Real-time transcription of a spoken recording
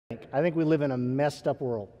I think we live in a messed up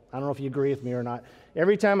world. I don't know if you agree with me or not.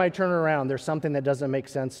 Every time I turn around, there's something that doesn't make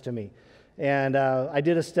sense to me. And I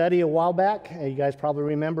did a study a while back. You guys probably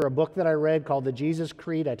remember a book that I read called The Jesus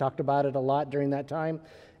Creed. I talked about it a lot during that time.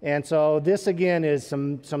 And so this, again, is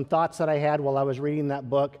some thoughts that I had while I was reading that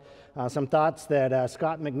book. Some thoughts that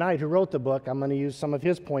Scott McKnight, who wrote the book, I'm going to use some of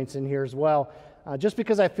his points in here as well. Just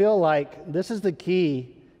because I feel like this is the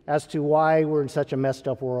key as to why we're in such a messed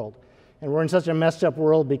up world. And we're in such a messed up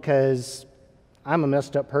world because I'm a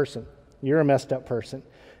messed up person. You're a messed up person.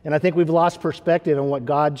 And I think we've lost perspective on what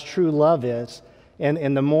God's true love is.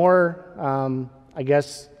 And the more, I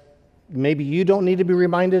guess, maybe you don't need to be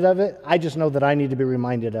reminded of it. I just know that I need to be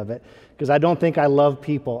reminded of it because I don't think I love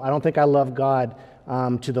people. I don't think I love God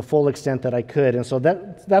to the full extent that I could. And so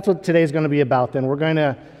that's what today's going to be about. Then we're going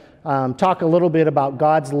to talk a little bit about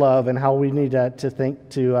God's love and how we need to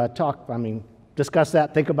discuss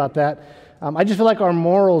that, think about that. I just feel like our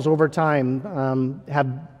morals over time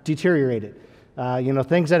have deteriorated.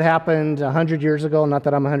 Things that happened 100 years ago, not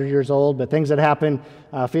that I'm 100 years old, but things that happened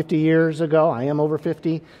 50 years ago, I am over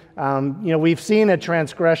 50. We've seen a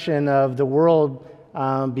transgression of the world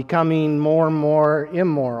becoming more and more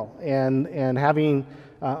immoral and having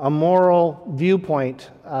a moral viewpoint,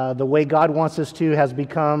 the way God wants us to, has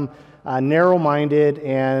become narrow-minded,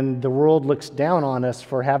 and the world looks down on us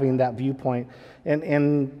for having that viewpoint.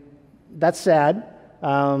 And that's sad,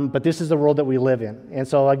 but this is the world that we live in. And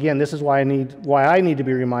so again, this is why I need to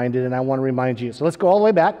be reminded, and I want to remind you. So let's go all the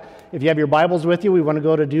way back. If you have your Bibles with you, we want to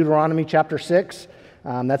go to Deuteronomy chapter 6.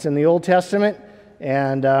 That's in the Old Testament.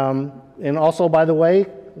 And also, by the way,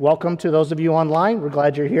 welcome to those of you online. We're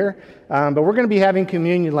glad you're here. But we're going to be having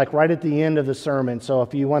communion like right at the end of the sermon. So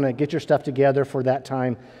if you want to get your stuff together for that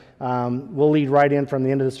time, we'll lead right in from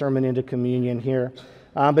the end of the sermon into communion here.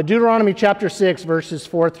 But Deuteronomy chapter 6, verses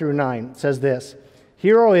 4 through 9 says this: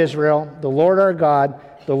 Hear, O Israel, the Lord our God,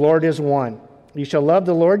 the Lord is one. You shall love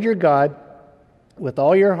the Lord your God with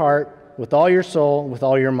all your heart, with all your soul, with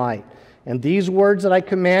all your might. And these words that I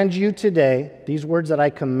command you today,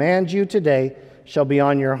 shall be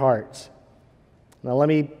on your hearts. Now let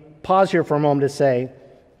me pause here for a moment to say,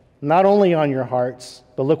 not only on your hearts,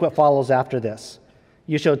 but look what follows after this.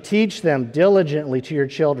 You shall teach them diligently to your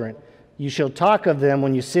children. You shall talk of them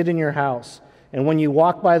when you sit in your house, and when you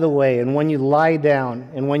walk by the way, and when you lie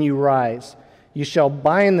down, and when you rise. You shall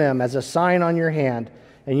bind them as a sign on your hand,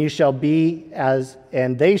 and they shall be as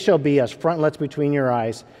frontlets between your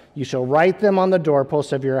eyes. You shall write them on the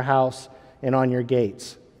doorposts of your house and on your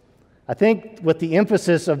gates. I think what the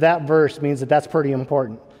emphasis of that verse means that's pretty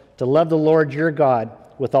important, to love the Lord your God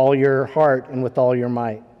with all your heart and with all your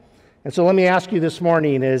might. And so let me ask you this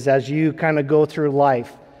morning is, as you kind of go through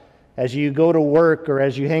life, as you go to work or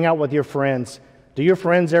as you hang out with your friends, do your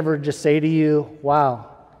friends ever just say to you, wow,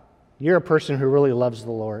 you're a person who really loves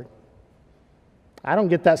the Lord? I don't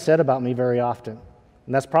get that said about me very often,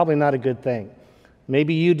 and that's probably not a good thing.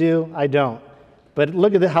 Maybe you do, I don't. But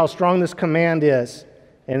look at how strong this command is,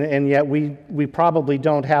 and yet we probably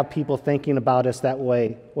don't have people thinking about us that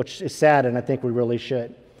way, which is sad, and I think we really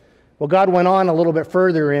should. Well, God went on a little bit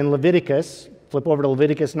further in Leviticus. Flip over to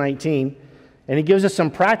Leviticus 19, and he gives us some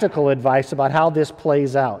practical advice about how this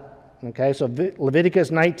plays out. Okay, so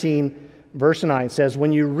Leviticus 19, verse 9 says,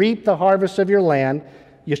 When you reap the harvest of your land,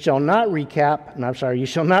 you shall not reap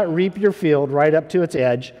your field right up to its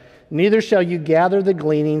edge, neither shall you gather the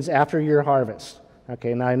gleanings after your harvest.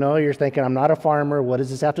 Okay, now I know you're thinking, I'm not a farmer, what does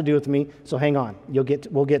this have to do with me? So hang on, we'll get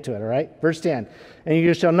to it, all right? Verse 10, And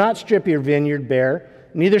you shall not strip your vineyard bare,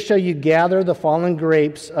 neither shall you gather the fallen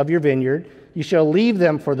grapes of your vineyard. You shall leave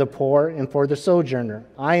them for the poor and for the sojourner.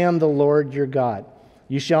 I am the Lord your God.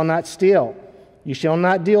 You shall not steal. You shall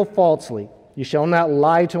not deal falsely. You shall not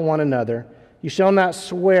lie to one another. You shall not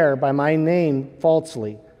swear by my name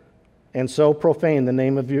falsely, and so profane the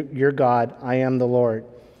name of your God. I am the Lord.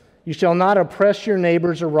 You shall not oppress your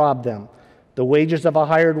neighbors or rob them. The wages of a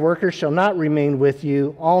hired worker shall not remain with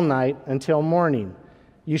you all night until morning.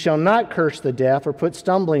 You shall not curse the deaf or put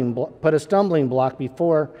a stumbling block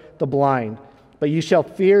before the blind, but you shall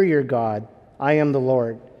fear your God. I am the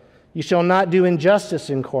Lord. You shall not do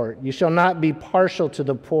injustice in court. You shall not be partial to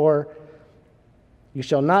the poor. You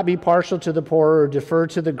shall not be partial to the poor or defer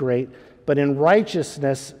to the great, but in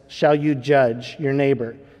righteousness shall you judge your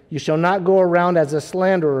neighbor. You shall not go around as a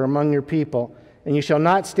slanderer among your people, and you shall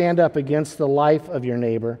not stand up against the life of your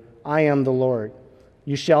neighbor. I am the Lord.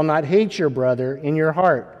 You shall not hate your brother in your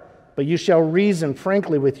heart, but you shall reason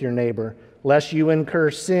frankly with your neighbor, lest you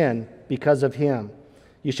incur sin because of him.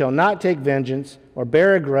 You shall not take vengeance or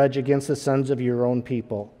bear a grudge against the sons of your own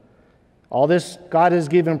people. All this, God has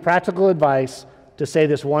given practical advice to say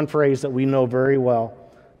this one phrase that we know very well.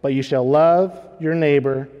 But you shall love your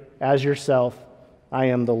neighbor as yourself. I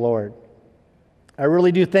am the Lord. I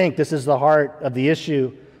really do think this is the heart of the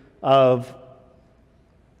issue of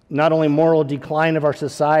not only moral decline of our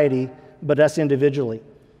society, but us individually.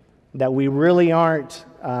 That we really aren't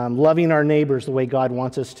loving our neighbors the way God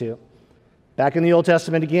wants us to. Back in the Old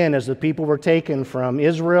Testament again, as the people were taken from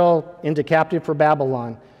Israel into captive for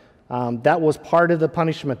Babylon, that was part of the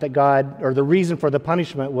punishment that God, or the reason for the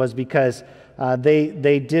punishment was because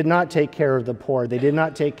they did not take care of the poor. They did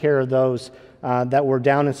not take care of those that were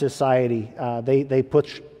down in society. They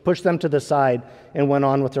pushed them to the side and went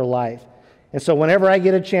on with their life. And so whenever I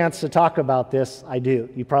get a chance to talk about this, I do.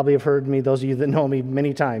 You probably have heard me, those of you that know me,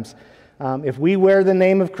 many times. If we wear the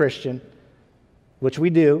name of Christian, which we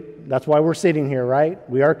do, that's why we're sitting here, right?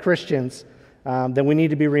 We are Christians, then we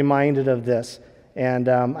need to be reminded of this. And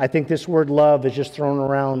I think this word love is just thrown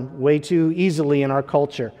around way too easily in our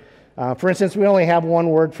culture. For instance, we only have one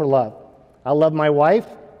word for love. I love my wife.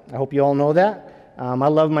 I hope you all know that. I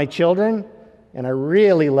love my children, and I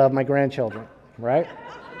really love my grandchildren, right?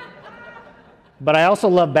 But I also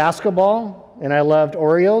love basketball, and I loved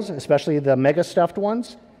Oreos, especially the mega stuffed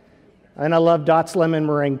ones. And I love Dot's lemon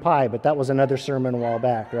meringue pie, but that was another sermon a while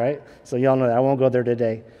back, right? So y'all know that. I won't go there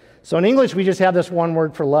today. So in English, we just have this one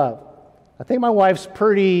word for love. I think my wife's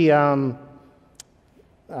pretty,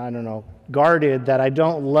 guarded that I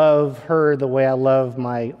don't love her the way I love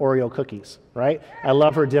my Oreo cookies, right? I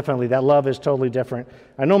love her differently. That love is totally different.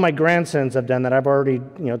 I know my grandsons have done that. I've already,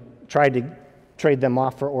 tried to trade them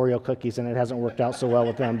off for Oreo cookies, and it hasn't worked out so well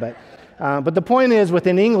with them. But the point is,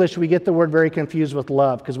 within English, we get the word very confused with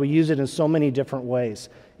love because we use it in so many different ways.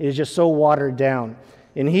 It is just so watered down.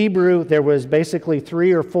 In Hebrew, there was basically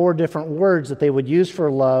 3 or 4 different words that they would use for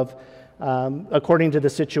love according to the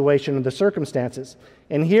situation and the circumstances.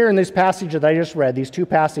 And here in this passage that I just read, these 2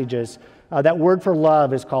 passages, that word for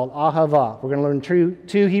love is called ahava. We're going to learn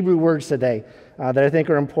 2 Hebrew words today that I think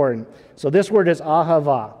are important. So this word is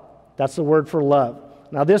ahava. That's the word for love.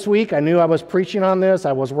 Now this week, I knew I was preaching on this.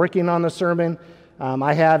 I was working on the sermon.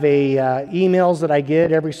 I have emails that I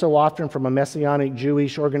get every so often from a Messianic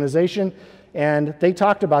Jewish organization, and they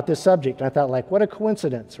talked about this subject. And I thought, what a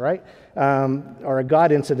coincidence, right? Or a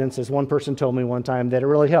God incidence, as one person told me one time, that it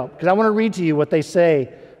really helped. Because I want to read to you what they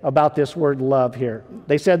say about this word love here.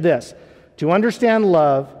 They said this: to understand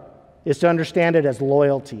love is to understand it as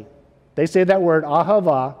loyalty. They say that word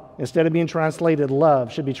ahava, instead of being translated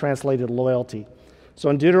love, should be translated loyalty. So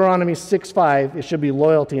in Deuteronomy 6:5, it should be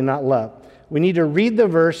loyalty, not love. We need to read the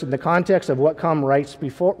verse in the context of what comes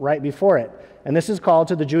right before it. And this is called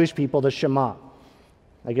to the Jewish people the Shema.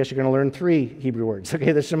 I guess you're going to learn 3 Hebrew words.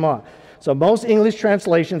 Okay, the Shema. So most English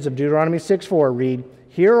translations of Deuteronomy 6:4 read,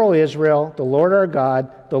 "Hear, O Israel, the Lord our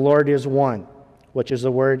God, the Lord is one," which is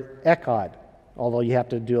the word echad. Although you have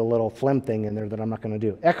to do a little phlegm thing in there that I'm not going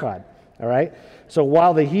to do. Echad. All right? So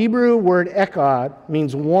while the Hebrew word echad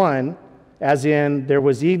means one, as in there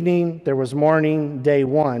was evening, there was morning, day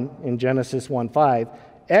 1 in Genesis 1:5,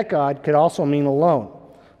 echad could also mean alone.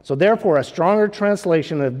 So therefore, a stronger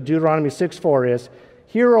translation of Deuteronomy 6:4 is,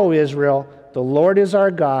 "Hear, O Israel, the Lord is our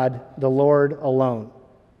God, the Lord alone."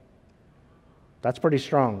 That's pretty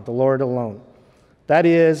strong, the Lord alone. That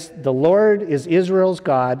is, the Lord is Israel's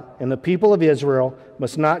God, and the people of Israel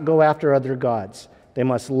must not go after other gods. They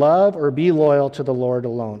must love or be loyal to the Lord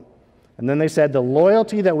alone. And then they said, the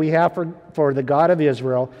loyalty that we have for the God of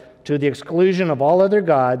Israel, to the exclusion of all other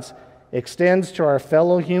gods, extends to our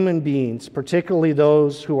fellow human beings, particularly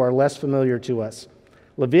those who are less familiar to us.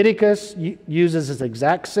 Leviticus uses this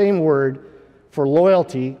exact same word for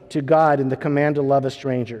loyalty to God in the command to love a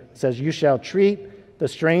stranger. It says, "You shall treat the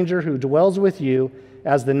stranger who dwells with you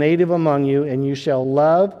as the native among you, and you shall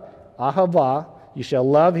love," ahava, "you shall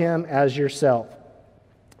love him as yourself."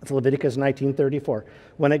 It's Leviticus 19:34.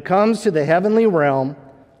 When it comes to the heavenly realm,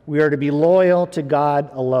 we are to be loyal to God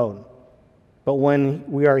alone. But when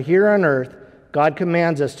we are here on earth, God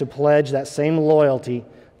commands us to pledge that same loyalty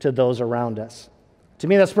to those around us. To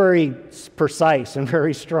me, that's very precise and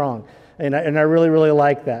very strong, and I really, really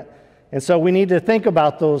like that. And so we need to think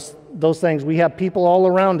about those things. We have people all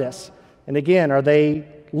around us. And again, are they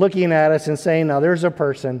looking at us and saying, now there's a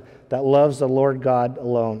person that loves the Lord God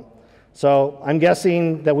alone? So I'm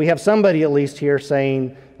guessing that we have somebody at least here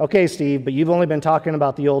saying, okay, Steve, but you've only been talking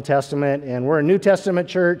about the Old Testament, and we're a New Testament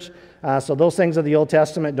church, so those things of the Old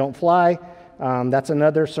Testament don't fly. That's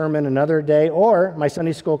another sermon, another day. Or my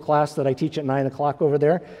Sunday school class that I teach at 9 o'clock over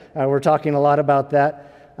there, we're talking a lot about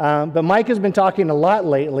that. But Mike has been talking a lot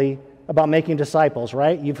lately about making disciples,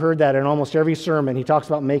 right? You've heard that in almost every sermon. He talks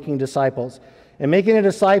about making disciples. And making a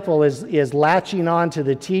disciple is latching on to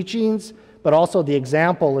the teachings, but also the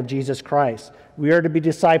example of Jesus Christ. We are to be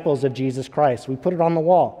disciples of Jesus Christ. We put it on the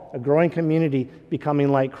wall, a growing community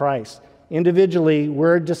becoming like Christ. Individually,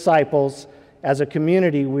 we're disciples. As a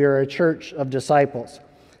community, we are a church of disciples.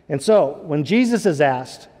 And so, when Jesus is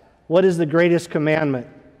asked, what is the greatest commandment?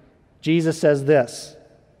 Jesus says this,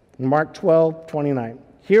 in Mark 12:29,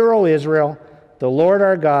 "Hear, O Israel, the Lord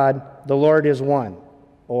our God, the Lord is one,"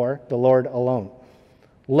 or the Lord alone.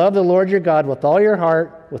 "Love the Lord your God with all your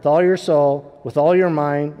heart, with all your soul, with all your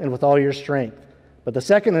mind, and with all your strength." But the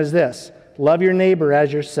second is this, "Love your neighbor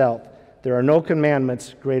as yourself. There are no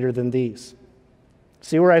commandments greater than these."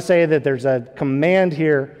 See where I say that there's a command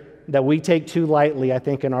here that we take too lightly, I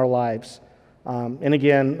think, in our lives. And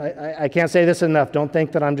again, I can't say this enough. Don't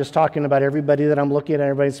think that I'm just talking about everybody that I'm looking at,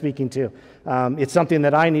 everybody speaking to. It's something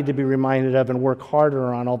that I need to be reminded of and work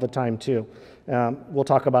harder on all the time, too. We'll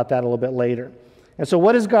talk about that a little bit later. And so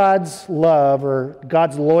what does God's love or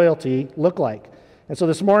God's loyalty look like? And so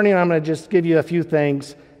this morning, I'm going to just give you a few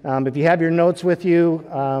things. If you have your notes with you,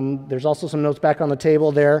 there's also some notes back on the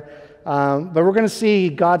table there. But we're going to see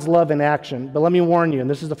God's love in action. But let me warn you, and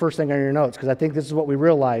this is the first thing on your notes, because I think this is what we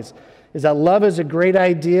realize, is that love is a great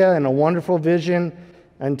idea and a wonderful vision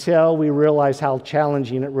until we realize how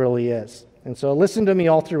challenging it really is. And so listen to me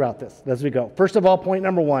all throughout this as we go. First of all, point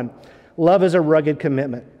number one, love is a rugged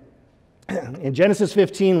commitment. In Genesis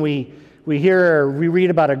 15, we read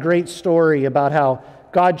about a great story about how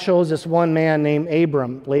God chose this one man named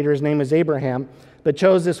Abram. Later his name is Abraham, but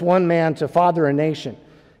chose this one man to father a nation.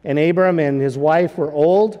 And Abram and his wife were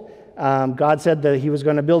old. God said that he was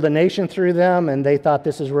going to build a nation through them, and they thought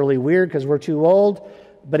this is really weird because we're too old.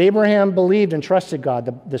 But Abraham believed and trusted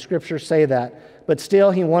God. The scriptures say that. But still,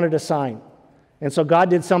 he wanted a sign. And so God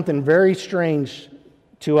did something very strange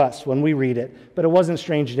to us when we read it, but it wasn't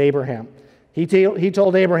strange to Abraham. He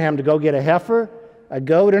told Abraham to go get a heifer, a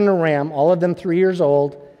goat, and a ram, all of them 3 years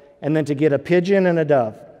old, and then to get a pigeon and a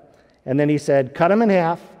dove. And then he said, cut them in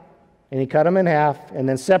half. And he cut them in half and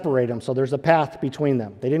then separate them so there's a path between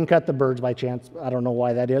them. They didn't cut the birds by chance. I don't know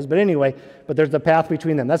why that is. But anyway, but there's a path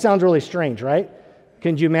between them. That sounds really strange, right?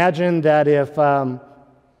 Can you imagine that if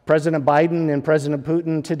President Biden and President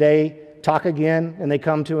Putin today talk again and they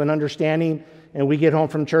come to an understanding and we get home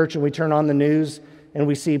from church and we turn on the news and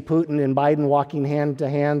we see Putin and Biden walking hand to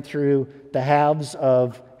hand through the halves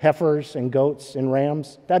of heifers and goats and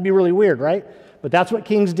rams? That'd be really weird, right? But that's what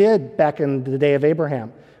kings did back in the day of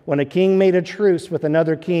Abraham. When a king made a truce with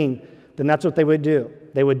another king, then that's what they would do.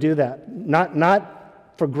 They would do that.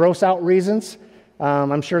 Not for gross out reasons.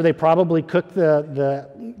 I'm sure they probably cooked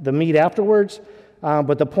the meat afterwards.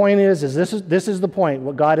 But the point is this is the point,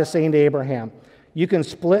 what God is saying to Abraham. You can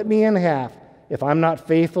split me in half if I'm not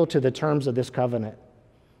faithful to the terms of this covenant.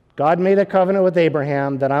 God made a covenant with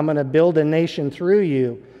Abraham that I'm going to build a nation through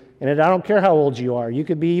you. And I don't care how old you are. You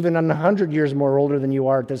could be even 100 years more older than you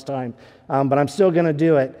are at this time. But I'm still going to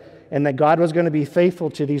do it. And that God was going to be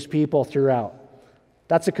faithful to these people throughout.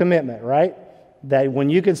 That's a commitment, right? That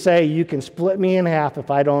when you can say, you can split me in half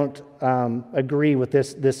if I don't agree with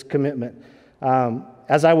this commitment.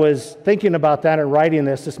 As I was thinking about that and writing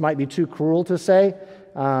this might be too cruel to say.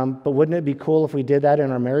 But wouldn't it be cool if we did that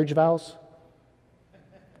in our marriage vows?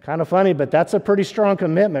 Kind of funny, but that's a pretty strong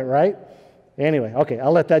commitment, right? Anyway, okay,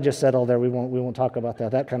 I'll let that just settle there. We won't talk about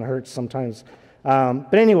that. That kind of hurts sometimes.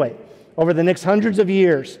 But anyway, over the next hundreds of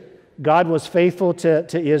years, God was faithful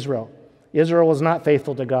to Israel. Israel was not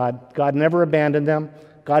faithful to God. God never abandoned them.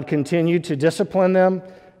 God continued to discipline them.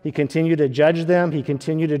 He continued to judge them. He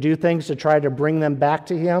continued to do things to try to bring them back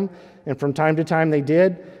to Him. And from time to time they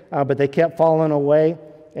did, but they kept falling away,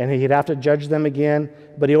 and He'd have to judge them again.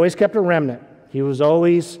 But He always kept a remnant. He was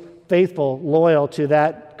always faithful, loyal to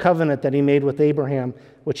that covenant that He made with Abraham,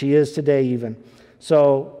 which He is today even.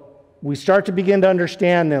 So we start to begin to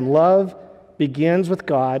understand then love begins with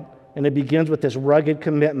God, and it begins with this rugged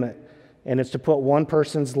commitment, and it's to put one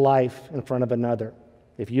person's life in front of another.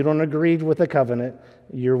 If you don't agree with the covenant,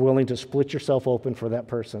 you're willing to split yourself open for that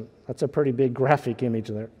person. That's a pretty big graphic image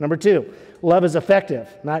there. Number two, love is effective,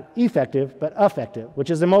 not effective, but affective, which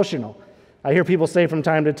is emotional. I hear people say from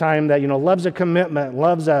time to time that, love's a commitment,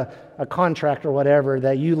 love's a contract or whatever,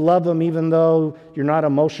 that you love them even though you're not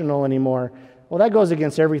emotional anymore. Well, that goes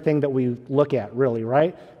against everything that we look at, really,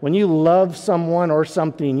 right? When you love someone or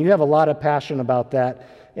something, you have a lot of passion about that,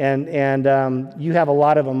 and you have a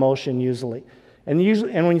lot of emotion usually. And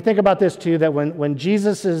when you think about this too, that when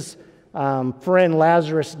Jesus' friend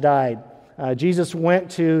Lazarus died, Jesus went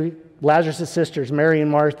to Lazarus' sisters, Mary and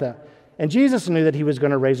Martha, and Jesus knew that He was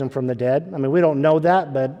going to raise him from the dead. I mean, we don't know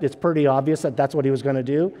that, but it's pretty obvious that that's what He was going to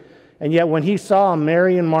do. And yet when he saw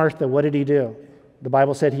Mary and Martha, what did he do? The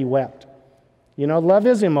Bible said he wept. You know, love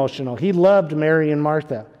is emotional. He loved Mary and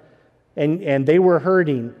Martha, and they were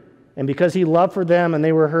hurting. And because he loved for them and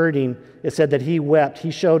they were hurting, it said that he wept.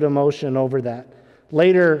 He showed emotion over that.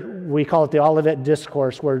 Later, we call it the Olivet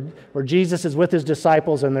Discourse, where Jesus is with his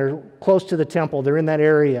disciples and they're close to the temple. They're in that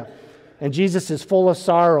area. And Jesus is full of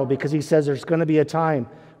sorrow because he says there's going to be a time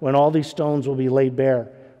when all these stones will be laid bare,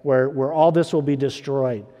 where all this will be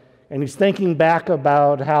destroyed. And he's thinking back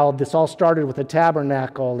about how this all started with a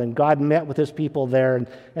tabernacle, and God met with his people there,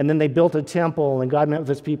 and then they built a temple, and God met with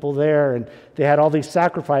his people there, and they had all these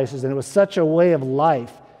sacrifices, and it was such a way of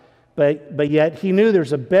life. But yet he knew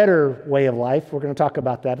there's a better way of life. We're going to talk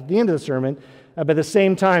about that at the end of the sermon. But at the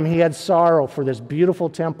same time, he had sorrow for this beautiful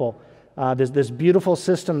temple, this beautiful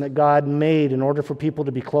system that God made in order for people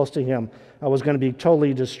to be close to him was going to be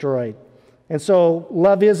totally destroyed. And so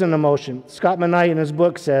love is an emotion. Scott Mennite in his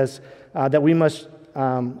book says that we must,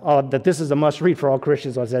 that this is a must read for all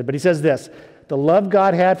Christians, I said. But he says this: the love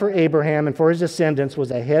God had for Abraham and for his descendants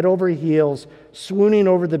was a head over heels, swooning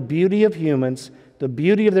over the beauty of humans, the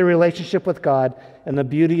beauty of their relationship with God, and the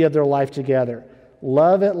beauty of their life together.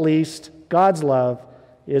 Love, at least, God's love,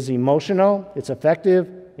 is emotional, it's effective,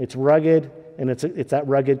 it's rugged, and it's that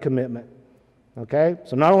rugged commitment. Okay?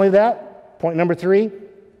 So not only that, point number 3,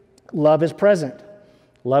 love is present.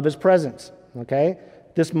 Love is presence. Okay?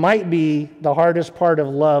 This might be the hardest part of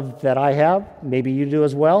love that I have. Maybe you do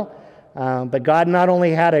as well. But God not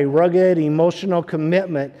only had a rugged, emotional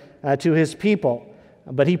commitment to his people,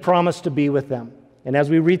 but he promised to be with them. And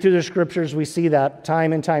as we read through the scriptures, we see that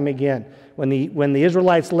time and time again. When the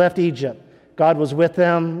Israelites left Egypt, God was with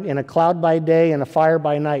them in a cloud by day and a fire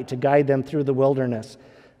by night to guide them through the wilderness.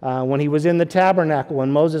 When he was in the tabernacle,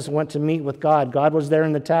 when Moses went to meet with God, God was there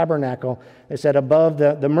in the tabernacle. It said above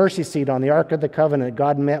the mercy seat on the Ark of the Covenant,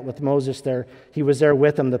 God met with Moses there. He was there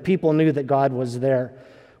with them. The people knew that God was there.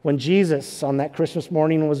 When Jesus, on that Christmas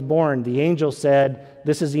morning, was born, the angel said,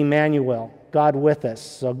 "This is Emmanuel, God with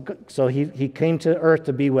us." So he came to earth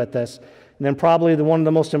to be with us. And then probably one of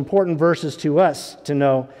the most important verses to us to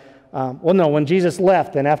know, when Jesus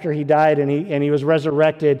left and after he died and he was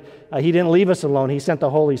resurrected, he didn't leave us alone. He sent the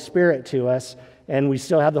Holy Spirit to us, and we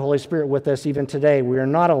still have the Holy Spirit with us even today. We are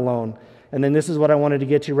not alone. And then this is what I wanted to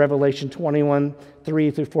get to. Revelation 21,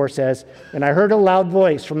 3-4 says, "And I heard a loud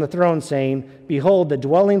voice from the throne saying, 'Behold, the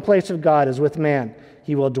dwelling place of God is with man.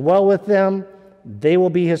 He will dwell with them, they will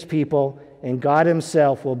be his people, and God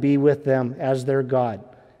himself will be with them as their God.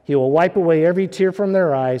 He will wipe away every tear from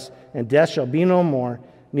their eyes, and death shall be no more.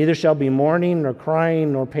 Neither shall be mourning, nor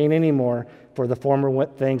crying, nor pain anymore, for the former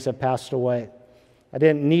things have passed away.'" I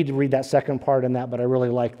didn't need to read that second part in that, but I really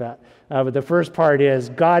like that. But the first part is,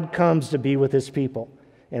 God comes to be with his people,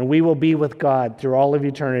 and we will be with God through all of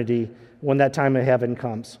eternity when that time of heaven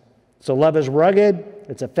comes. So love is rugged,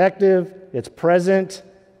 it's effective, it's present,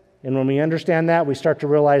 and when we understand that, we start to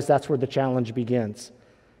realize that's where the challenge begins.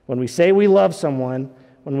 When we say we love someone,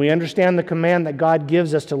 when we understand the command that God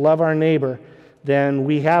gives us to love our neighbor, then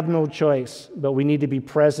we have no choice, but we need to be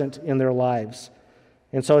present in their lives.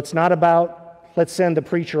 And so it's not about, let's send the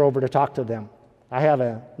preacher over to talk to them. I have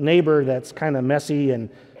a neighbor that's kind of messy and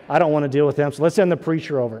I don't want to deal with them, so let's send the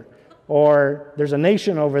preacher over. Or there's a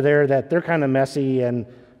nation over there that they're kind of messy and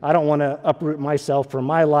I don't want to uproot myself from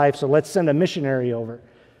my life, so let's send a missionary over.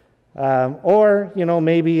 Or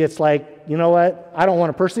maybe it's like, you know what, I don't want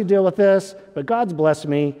to personally deal with this, but God's blessed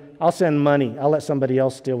me, I'll send money, I'll let somebody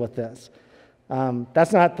else deal with this.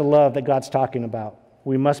 That's not the love that God's talking about.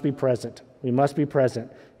 We must be present. We must be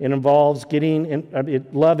present. It involves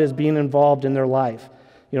love is being involved in their life.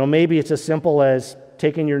 Maybe it's as simple as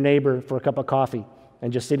taking your neighbor for a cup of coffee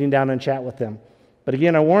and just sitting down and chat with them. But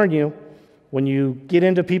again, I warn you, when you get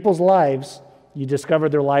into people's lives, you discover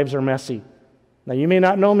their lives are messy. Now, you may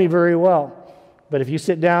not know me very well, but if you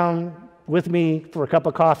sit down with me for a cup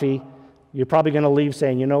of coffee, you're probably going to leave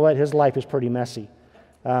saying, you know what, his life is pretty messy.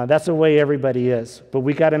 That's the way everybody is. But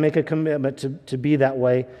we got to make a commitment to be that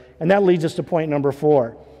way. And that leads us to point number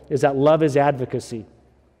 4, is that love is advocacy.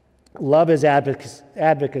 Love is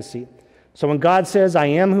advocacy. So when God says, I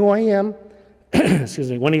am who I am, excuse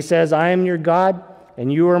me, when he says, I am your God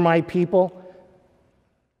and you are my people,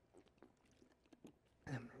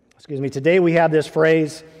 excuse me, today we have this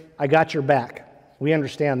phrase, I got your back. We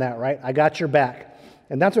understand that, right? I got your back.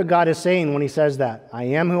 And that's what God is saying when he says that. I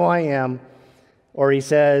am who I am. Or he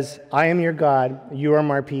says, I am your God, you are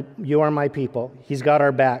my people. He's got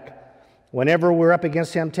our back. Whenever we're up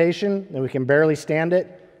against temptation and we can barely stand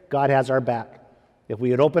it, God has our back. If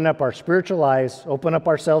we would open up our spiritual eyes, open up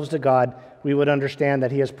ourselves to God, we would understand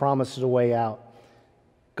that he has promised us a way out.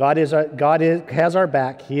 has our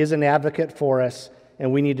back. He is an advocate for us,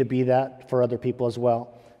 and we need to be that for other people as well.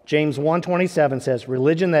 James 1:27 says,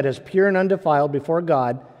 "Religion that is pure and undefiled before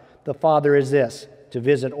God, the Father, is this, to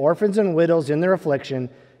visit orphans and widows in their affliction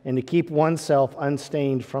and to keep oneself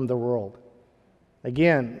unstained from the world."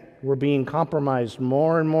 Again, we're being compromised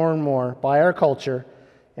more and more and more by our culture,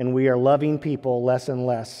 and we are loving people less and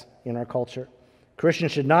less in our culture.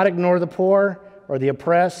 Christians should not ignore the poor or the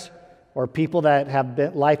oppressed or people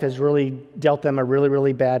that life has really dealt them a really,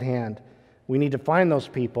 really bad hand. We need to find those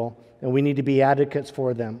people, and we need to be advocates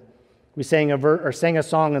for them. We sang a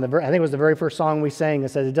song, I think it was the very first song we sang. It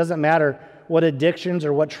says, "It doesn't matter what addictions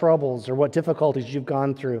or what troubles or what difficulties you've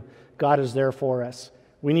gone through. God is there for us."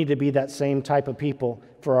 We need to be that same type of people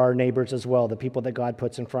for our neighbors as well, the people that God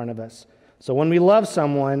puts in front of us. So when we love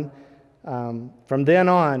someone, from then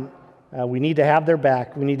on, we need to have their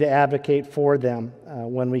back. We need to advocate for them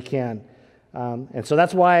when we can. And so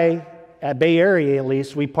that's why at Bay Area, at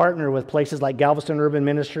least, we partner with places like Galveston Urban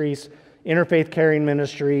Ministries, Interfaith Caring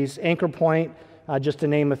Ministries, Anchor Point, just to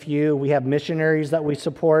name a few. We have missionaries that we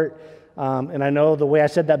support. And I know the way I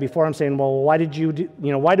said that before, I'm saying, well, why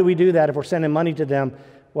do we do that if we're sending money to them?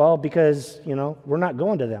 Well, because, we're not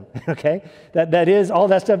going to them, okay? That is, all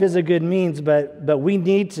that stuff is a good means, but we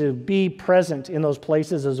need to be present in those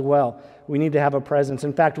places as well. We need to have a presence.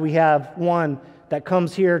 In fact, we have one that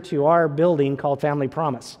comes here to our building called Family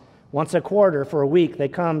Promise. Once a quarter for a week, they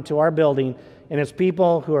come to our building, and it's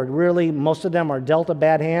people who are really, most of them are dealt a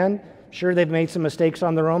bad hand. Sure, they've made some mistakes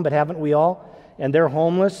on their own, but haven't we all? And they're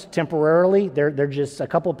homeless temporarily. They're just a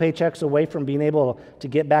couple paychecks away from being able to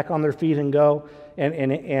get back on their feet and go.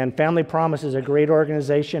 And Family Promise is a great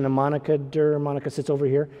organization. And Monica sits over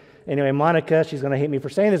here. Anyway, Monica, she's going to hate me for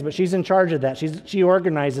saying this, but she's in charge of that. She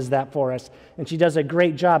organizes that for us, and she does a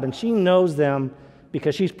great job. And she knows them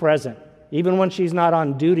because she's present. Even when she's not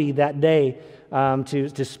on duty that day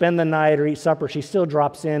to spend the night or eat supper, she still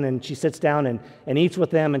drops in and she sits down and eats with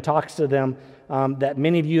them and talks to them. That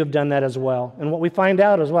many of you have done that as well. And what we find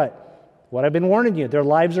out is what I've been warning you. Their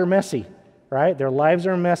lives are messy, right? Their lives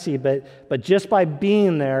are messy, but just by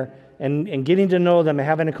being there and getting to know them and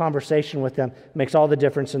having a conversation with them makes all the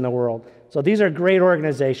difference in the world. So these are great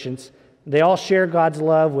organizations. They all share God's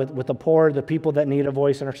love with the poor, the people that need a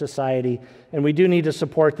voice in our society, and we do need to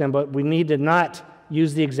support them, but we need to not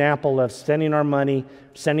use the example of sending our money,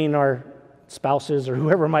 sending our spouses or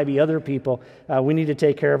whoever might be other people. We need to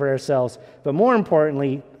take care of ourselves. But more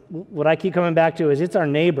importantly, what I keep coming back to is it's our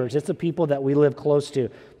neighbors. It's the people that we live close to,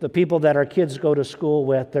 the people that our kids go to school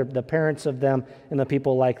with, the parents of them, and the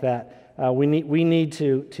people like that. We need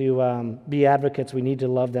to be advocates. We need to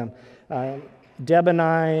love them. Deb and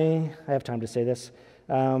I have time to say this.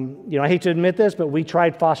 I hate to admit this, but we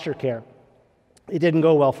tried foster care. It didn't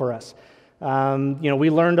go well for us. We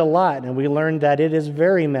learned a lot, and we learned that it is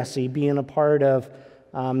very messy being a part of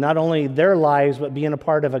not only their lives, but being a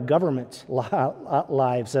part of a government's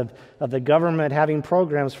lives, of the government having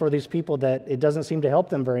programs for these people that it doesn't seem to help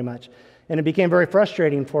them very much. And it became very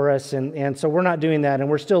frustrating for us, and so we're not doing that, and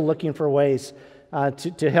we're still looking for ways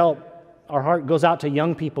to help. Our heart goes out to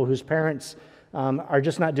young people whose parents are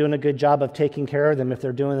just not doing a good job of taking care of them if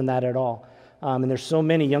they're doing that at all. And there's so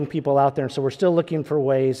many young people out there, and so we're still looking for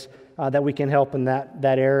ways that we can help in that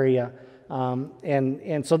area.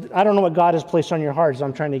 And so I don't know what God has placed on your heart, as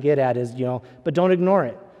I'm trying to get at is, but don't ignore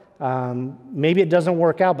it. Maybe it doesn't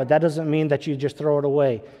work out, but that doesn't mean that you just throw it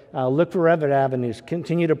away. Look for other avenues.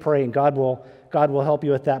 Continue to pray, and God will help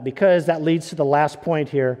you with that, because that leads to the last point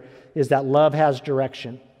here, is that love has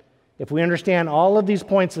direction. If we understand all of these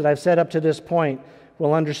points that I've said up to this point,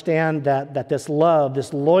 we'll understand that this love,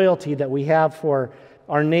 this loyalty that we have for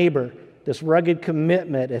our neighbor, this rugged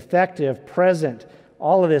commitment, effective, present,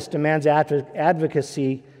 all of this demands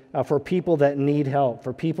advocacy for people that need help,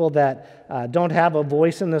 for people that don't have a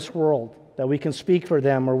voice in this world, that we can speak for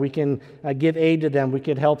them or we can give aid to them, we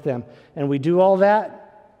can help them. And we do all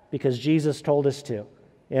that because Jesus told us to.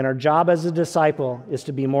 And our job as a disciple is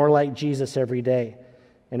to be more like Jesus every day.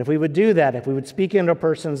 And if we would do that, if we would speak into a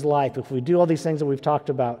person's life, if we do all these things that we've talked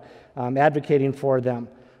about, advocating for them,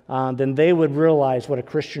 then they would realize what a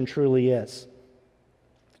Christian truly is.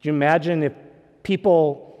 Could you imagine if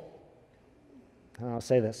people, I'll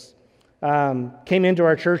say this, came into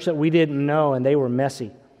our church that we didn't know and they were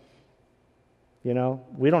messy? We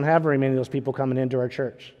don't have very many of those people coming into our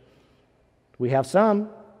church. We have some,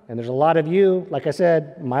 and there's a lot of you. Like I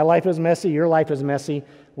said, my life is messy, your life is messy.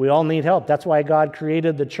 We all need help. That's why God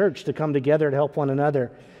created the church, to come together to help one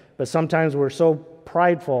another. But sometimes we're so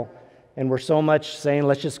prideful and we're so much saying,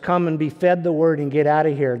 let's just come and be fed the word and get out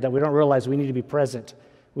of here, that we don't realize we need to be present.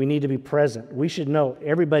 We need to be present. We should know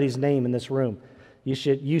everybody's name in this room. You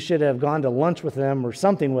should have gone to lunch with them or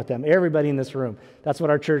something with them, everybody in this room. That's what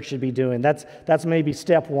our church should be doing. That's maybe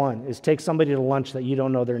step one, is take somebody to lunch that you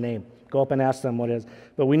don't know their name. Go up and ask them what it is.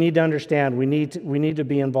 But we need to understand, we need to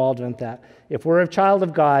be involved in that. If we're a child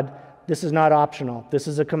of God, this is not optional. This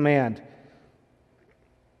is a command.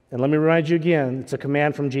 And let me remind you again, it's a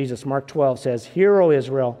command from Jesus. Mark 12 says, "Hear, O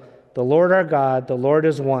Israel, the Lord our God, the Lord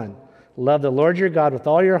is one. Love the Lord your God with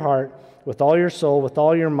all your heart, with all your soul, with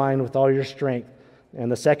all your mind, with all your strength."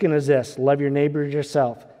 And the second is this: love your neighbor as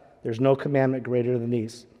yourself. There's no commandment greater than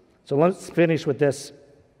these. So let's finish with this.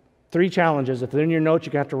 3 challenges. If they're in your notes,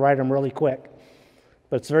 you're going to have to write them really quick.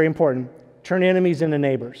 But it's very important. Turn enemies into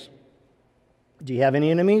neighbors. Do you have any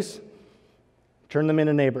enemies? Turn them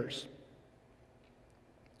into neighbors.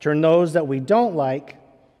 Turn those that we don't like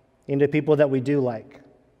into people that we do like.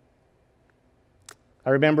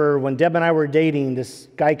 I remember when Deb and I were dating, this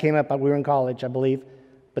guy came up, we were in college, I believe,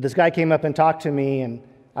 but this guy came up and talked to me, and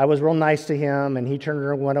I was real nice to him, and he turned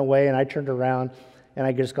and went away, and I turned around, and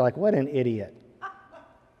I just go like, what an idiot.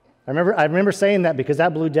 I remember saying that because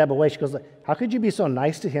that blew Deb away. She goes, how could you be so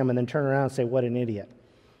nice to him and then turn around and say, what an idiot?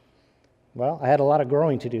 Well, I had a lot of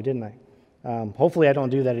growing to do, didn't I? Hopefully I don't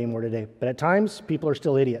do that anymore today. But at times, people are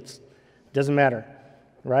still idiots. It doesn't matter,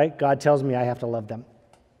 right? God tells me I have to love them,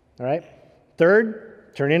 all right?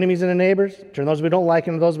 Third, turn enemies into neighbors. Turn those we don't like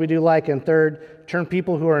into those we do like. And third, turn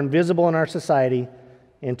people who are invisible in our society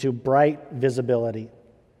into bright visibility.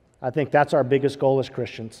 I think that's our biggest goal as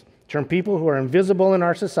Christians. Turn people who are invisible in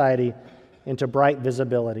our society into bright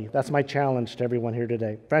visibility. That's my challenge to everyone here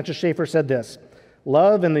today. Francis Schaeffer said this: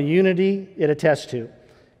 love and the unity it attests to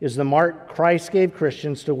is the mark Christ gave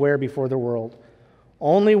Christians to wear before the world.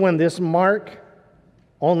 Only with this mark,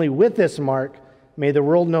 may the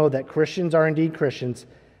world know that Christians are indeed Christians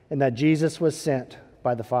and that Jesus was sent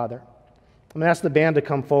by the Father. I'm going to ask the band to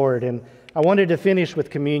come forward, and I wanted to finish with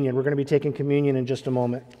communion. We're going to be taking communion in just a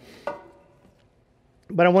moment.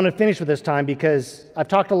 But I want to finish with this time because I've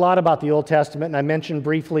talked a lot about the Old Testament, and I mentioned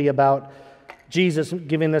briefly about Jesus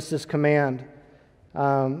giving us this command.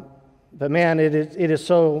 But man, it is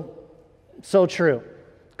so true.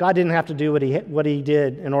 God didn't have to do what he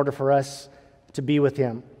did in order for us to be with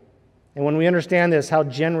him. And when we understand this, how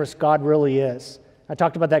generous God really is. I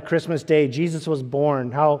talked about that Christmas day. Jesus was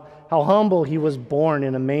born, how humble he was born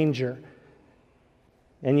in a manger.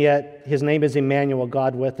 And yet his name is Emmanuel,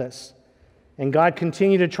 God with us. And God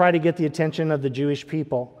continued to try to get the attention of the Jewish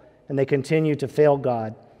people, and they continue to fail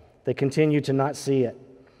God. They continue to not see it.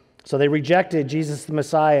 So they rejected Jesus the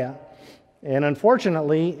Messiah. And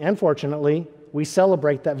unfortunately, and fortunately, we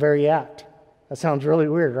celebrate that very act. That sounds really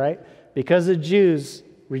weird, right? Because the Jews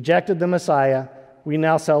rejected the Messiah, we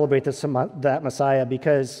now celebrate that Messiah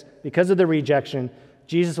because of the rejection.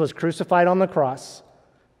 Jesus was crucified on the cross.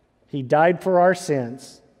 He died for our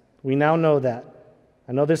sins. We now know that.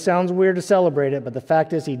 I know this sounds weird to celebrate it, but the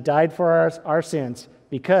fact is he died for our sins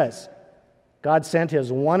because God sent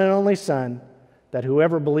his one and only Son, that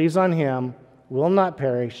whoever believes on him will not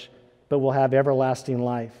perish, but will have everlasting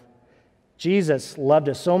life. Jesus loved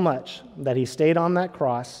us so much that he stayed on that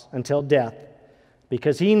cross until death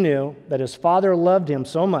because he knew that his Father loved him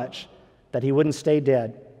so much that he wouldn't stay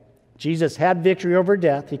dead. Jesus had victory over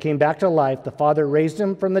death. He came back to life. The Father raised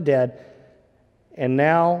him from the dead. And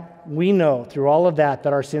now we know through all of that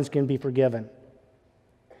our sins can be forgiven.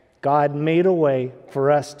 God made a way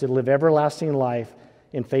for us to live everlasting life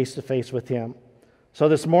in face-to-face with him. So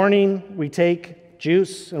this morning we take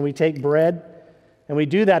juice and we take bread, and we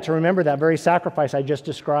do that to remember that very sacrifice I just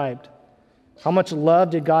described. How much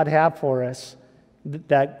love did God have for us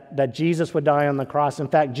that Jesus would die on the cross? In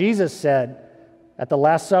fact, Jesus said at the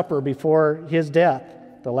Last Supper before his death,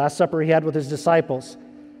 the Last Supper he had with his disciples,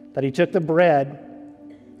 that he took the bread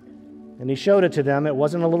and he showed it to them. It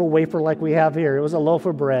wasn't a little wafer like we have here. It was a loaf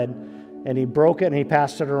of bread, and he broke it and he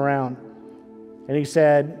passed it around. And he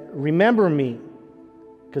said, remember me,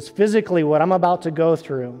 because physically what I'm about to go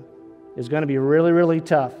through is going to be really, really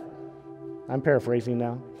tough. I'm paraphrasing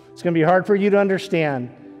now. It's going to be hard for you to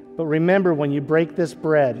understand, but remember when you break this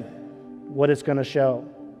bread, what it's going to show.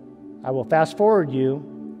 I will fast forward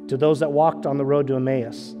you to those that walked on the road to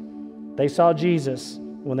Emmaus. They saw Jesus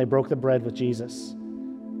when they broke the bread with Jesus.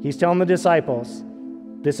 He's telling the disciples,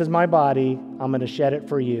 this is my body, I'm going to shed it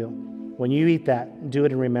for you. When you eat that, do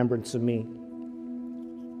it in remembrance of me.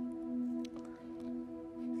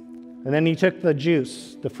 And then he took the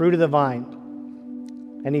juice, the fruit of the vine,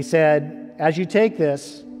 and he said, as you take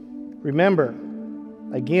this, remember,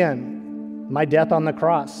 again, my death on the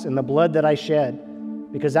cross and the blood that I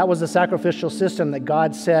shed, because that was the sacrificial system that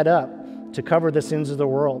God set up to cover the sins of the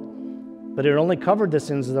world. But it only covered the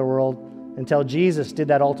sins of the world until Jesus did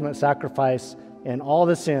that ultimate sacrifice, and all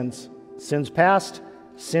the sins past,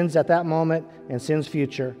 sins at that moment, and sins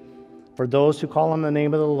future, for those who call on the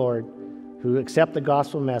name of the Lord, who accept the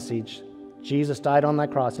gospel message, Jesus died on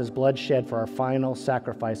that cross, his blood shed for our final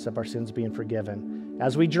sacrifice of our sins being forgiven.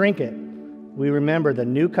 As we drink it, we remember the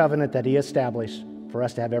new covenant that he established for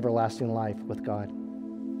us to have everlasting life with God.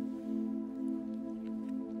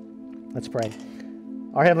 Let's pray.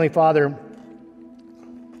 Our Heavenly Father,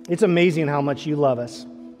 it's amazing how much you love us.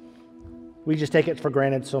 We just take it for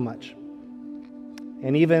granted so much.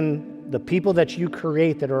 And even the people that you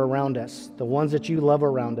create that are around us, the ones that you love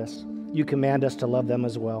around us, you command us to love them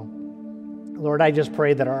as well. Lord, I just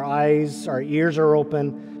pray that our eyes, our ears are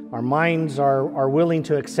open, our minds are willing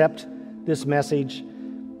to accept this message,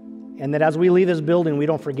 and that as we leave this building, we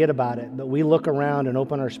don't forget about it, but we look around and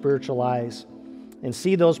open our spiritual eyes and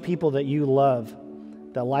see those people that you love,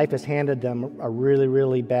 that life has handed them a really,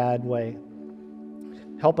 really bad way.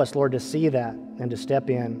 Help us, Lord, to see that and to step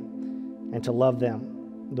in and to love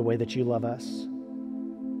them the way that you love us.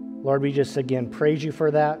 Lord, we just, again, praise you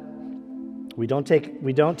for that. We don't take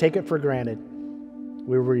it for granted.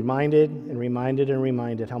 We're reminded and reminded and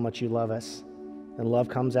reminded how much you love us. And love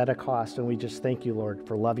comes at a cost, and we just thank you, Lord,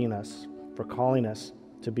 for loving us, for calling us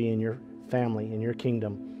to be in your family, in your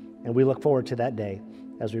kingdom. And we look forward to that day,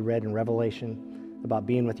 as we read in Revelation, about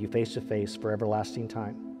being with you face to face for everlasting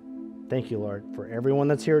time. Thank you, Lord, for everyone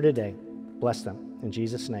that's here today. Bless them. In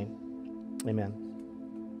Jesus' name, amen.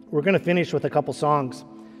 We're going to finish with a couple songs.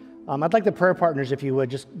 I'd like the prayer partners, if you would,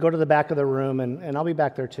 just go to the back of the room, and I'll be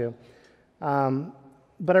back there too.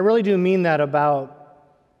 But I really do mean that about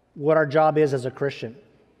what our job is as a Christian.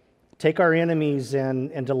 Take our enemies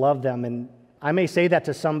and to love them. And I may say that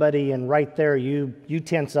to somebody, and right there you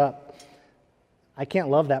tense up. I can't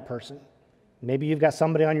love that person. Maybe you've got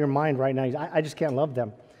somebody on your mind right now. I just can't love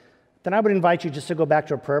them. Then I would invite you just to go back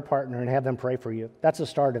to a prayer partner and have them pray for you. That's the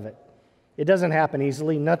start of it. It doesn't happen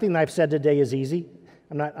easily. Nothing I've said today is easy.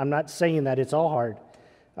 I'm not saying that it's all hard,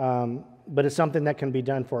 but it's something that can be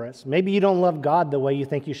done for us. Maybe you don't love God the way you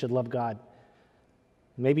think you should love God.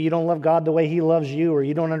 Maybe you don't love God the way he loves you, or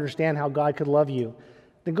you don't understand how God could love you.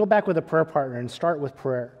 Then go back with a prayer partner and start with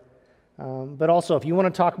prayer. But also, if you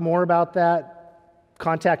want to talk more about that,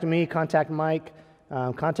 contact me, contact Mike,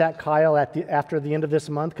 contact Kyle after the end of this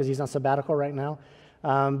month, because he's on sabbatical right now.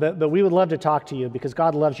 But we would love to talk to you, because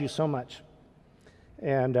God loves you so much.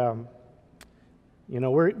 And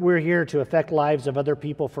we're here to affect lives of other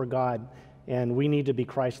people for God, and we need to be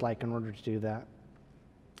Christ-like in order to do that.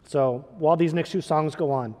 So while these next two songs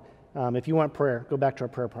go on, if you want prayer, go back to our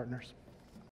prayer partners.